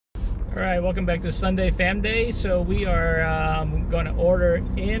Alright, welcome back to Sunday Famday. So we are going to order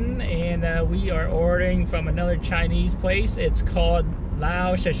in, and we are ordering from another Chinese place. It's called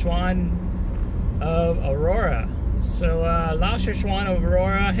Lao Sze Chuan of Aurora. So Lao Sze Chuan of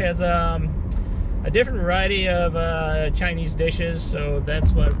Aurora has a different variety of Chinese dishes, so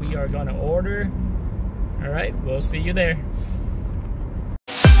that's what we are going to order. Alright, we'll see you there.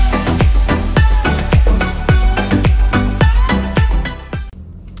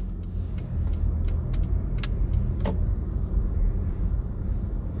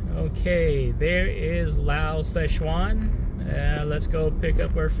 Okay, there is Lao Sze Chuan. Let's go pick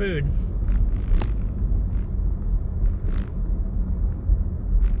up our food.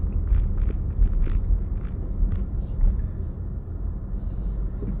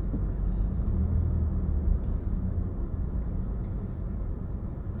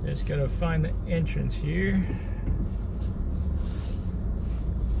 Just gotta find the entrance here.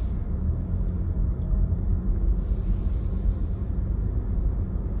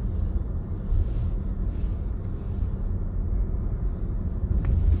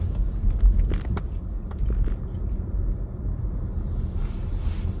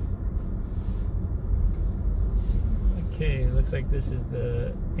 Okay, looks like this is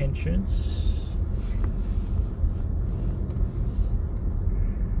the entrance.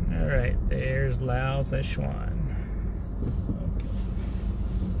 Alright, there's Lao Sze Chuan. Okay.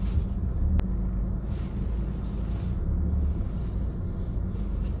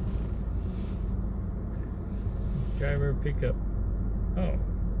 Driver pickup. Oh,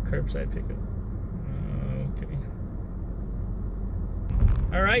 curbside pickup. Okay.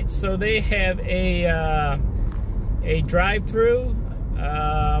 Alright, so they have a drive-through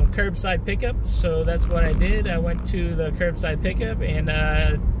curbside pickup, so that's what I did. I went to the curbside pickup, and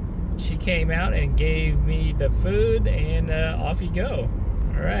she came out and gave me the food, and off you go.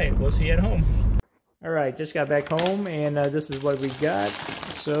 All right, we'll see you at home. All right, just got back home, and this is what we got.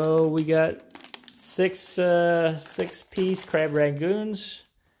 So we got six piece crab rangoons,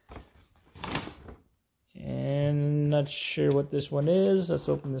 and not sure what this one is. Let's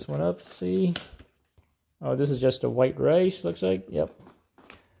open this one up to see. Oh, this is just a white rice, looks like. Yep.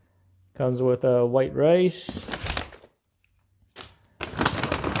 Comes with a white rice.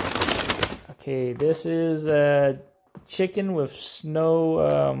 Okay, this is chicken with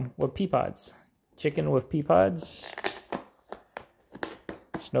with Peapods. Chicken with Peapods.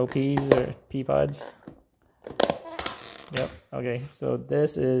 Snow peas or Peapods. Yep, okay. So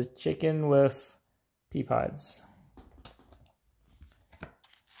this is chicken with Peapods.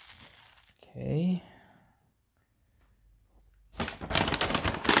 Okay.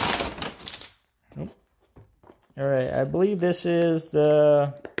 Alright, I believe this is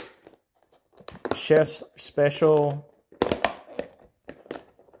the chef's special.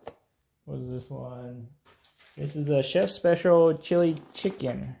 What is this one? This is a chef's special chili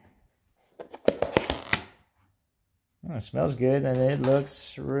chicken. Oh, it smells good, and it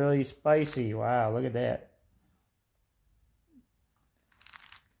looks really spicy. Wow, look at that.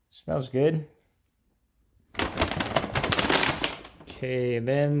 Smells good. Okay,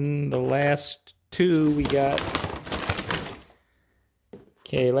 then the last two we got.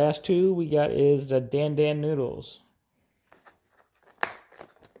 Okay, last two we got is the Dan Noodles.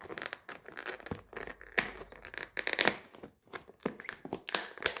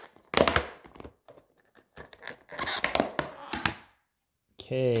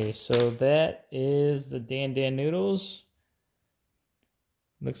 Okay, so that is the Dan Noodles.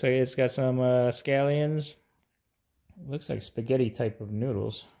 Looks like it's got some scallions. Looks like spaghetti type of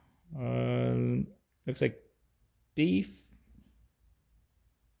noodles. Looks like beef.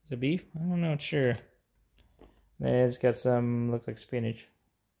 Is it beef? I'm not sure. It's got some, looks like spinach.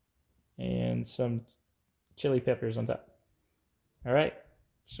 And some chili peppers on top. Alright,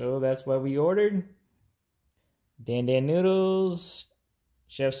 so that's what we ordered. Dan Noodles,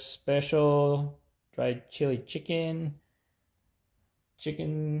 Chef's Special, dried chili chicken,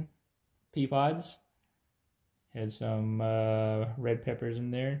 chicken Peapods. Had some red peppers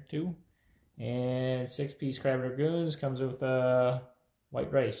in there too. And 6-piece crab rangoons. Comes with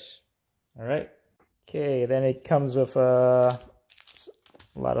white rice. Alright. Okay, then it comes with a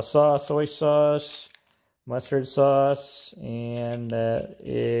lot of sauce, soy sauce, mustard sauce, and that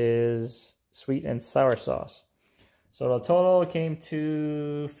is sweet and sour sauce. So the total came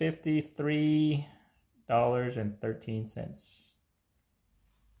to $53.13.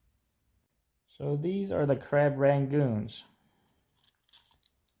 So these are the crab rangoons.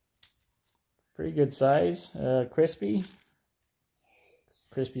 Pretty good size, crispy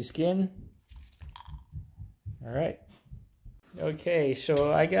skin. All right. Okay,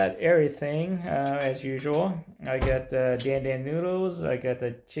 so I got everything as usual. I got the Dan Noodles. I got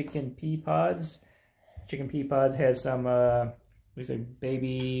the chicken Peapods. Chicken Peapods has some looks like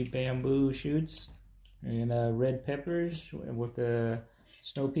baby bamboo shoots and red peppers with the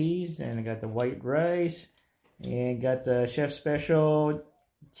snow peas, and I got the white rice and got the chef special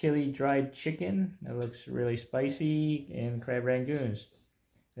chili dried chicken that looks really spicy, and crab rangoons.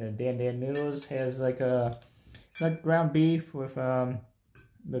 The Dan Noodles has like a like ground beef with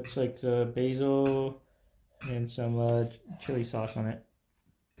looks like the basil and some chili sauce on it.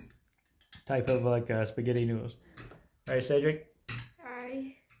 Type of like spaghetti noodles. All right, Cedric.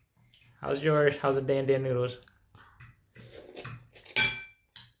 Hi. How's yours? How's the Dan Noodles?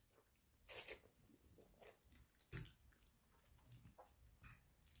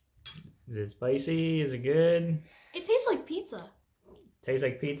 Is it spicy? Is it good? It tastes like pizza. Tastes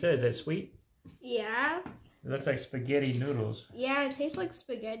like pizza? Is it sweet? Yeah. It looks like spaghetti noodles. Yeah, it tastes like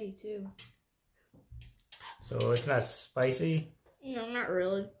spaghetti too. So it's not spicy? No, not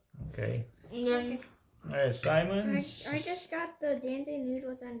really. Okay. Okay. All right, Simon's. I just got the Dan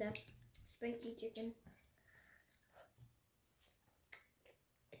noodles and the spicy chicken.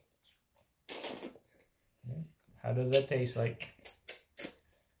 How does that taste like?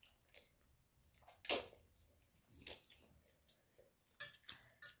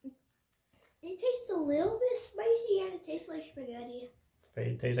 It tastes a little bit spicy and it tastes like spaghetti.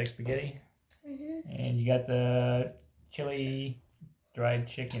 It tastes like spaghetti? Mhm. And you got the chili dried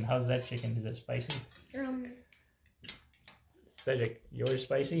chicken. How's that chicken? Is it spicy? Cedric, yours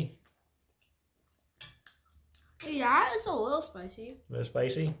spicy? Yeah, it's a little spicy. A little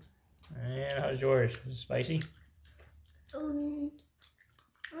spicy? And how's yours? Is it spicy? Um,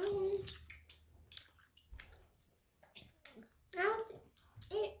 now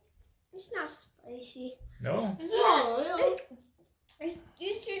it's not spicy. No? It's not a little.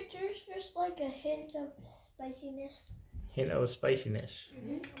 There's just like a hint of spiciness. Hint of spiciness.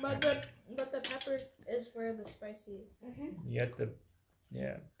 But the pepper is where the spicy is. You got the,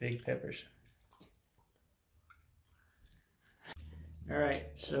 yeah, big peppers. All right,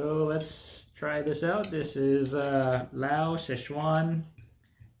 so let's try this out. This is Lao Sze Chuan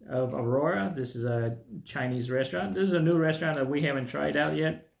of Aurora. This is a Chinese restaurant. This is a new restaurant that we haven't tried out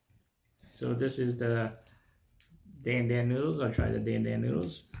yet. So this is the Dan Noodles. I'll try the Dan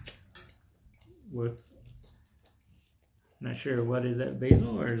Noodles with, not sure, what is that,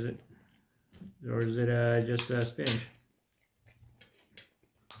 basil, or is it just spinach?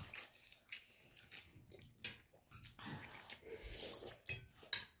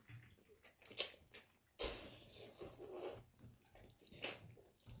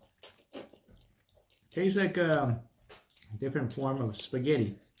 Tastes like a different form of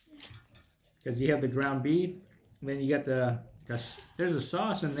spaghetti, because you have the ground beef, and then you got there's a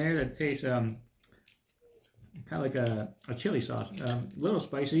sauce in there that tastes kind of like a chili sauce, a little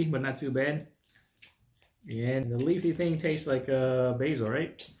spicy but not too bad. And the leafy thing tastes like basil,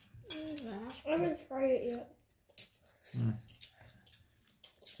 right? I haven't tried it yet.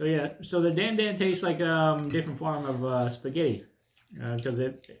 So yeah, so the Dan tastes like different form of spaghetti, because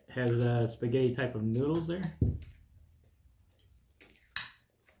it has spaghetti type of noodles there.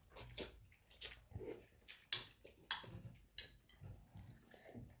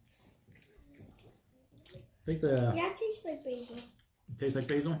 I think Yeah, it tastes like basil. Tastes like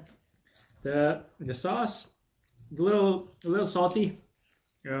basil. The sauce, a little salty.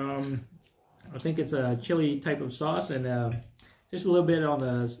 I think it's a chili type of sauce, and just a little bit on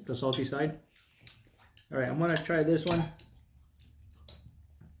the salty side. All right, I'm gonna try this one.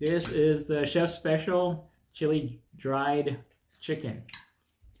 This is the chef's special chili dried chicken.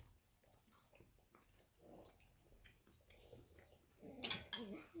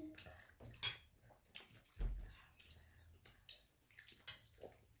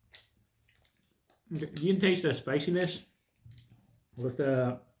 You can taste the spiciness with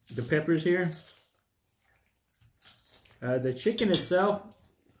the peppers here. The chicken itself,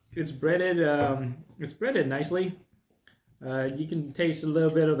 it's breaded nicely. You can taste a little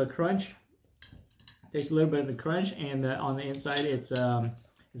bit of the crunch. Taste a little bit of the crunch, and on the inside, it's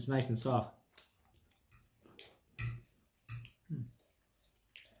nice and soft.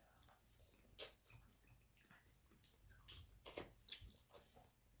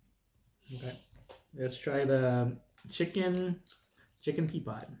 Okay. Let's try the chicken pea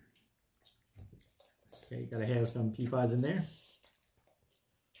pod. Okay, gotta have some pea pods in there.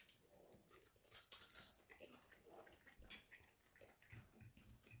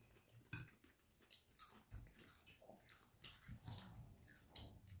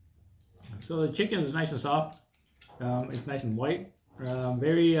 So the chicken is nice and soft. It's nice and white.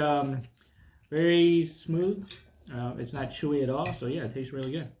 Very very smooth. It's not chewy at all. So yeah, it tastes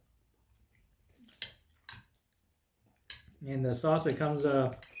really good. And the sauce that comes,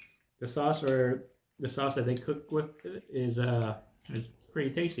 the sauce that they cook with is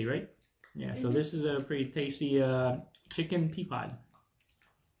pretty tasty, right? Yeah. So this is a pretty tasty chicken peapod.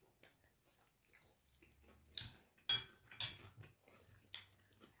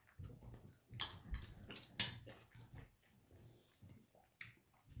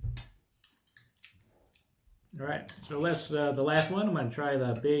 All right. So let's the last one. I'm gonna try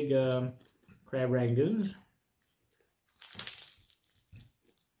the big crab rangoons.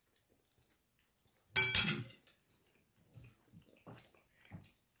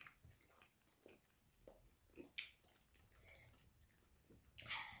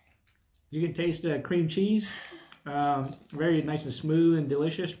 You can taste the cream cheese, very nice and smooth and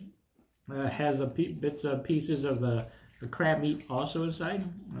delicious. Has bits of pieces of the crab meat also inside.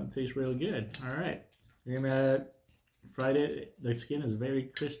 It tastes really good. All right, you're gonna fry it. The skin is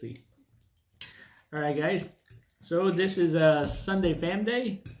very crispy. All right, guys. So this is Sunday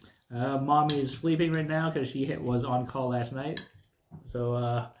Famday. Mommy is sleeping right now because she was on call last night.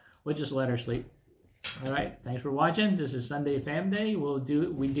 So we'll just let her sleep. All right, thanks for watching. This is Sunday Famday.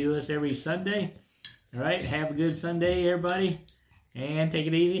 We do this every Sunday. All right, have a good Sunday, everybody, and take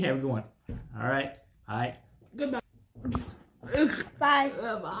it easy. Have a good one. All right, bye. Goodbye. Bye.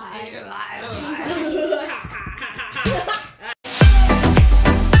 Bye. Bye.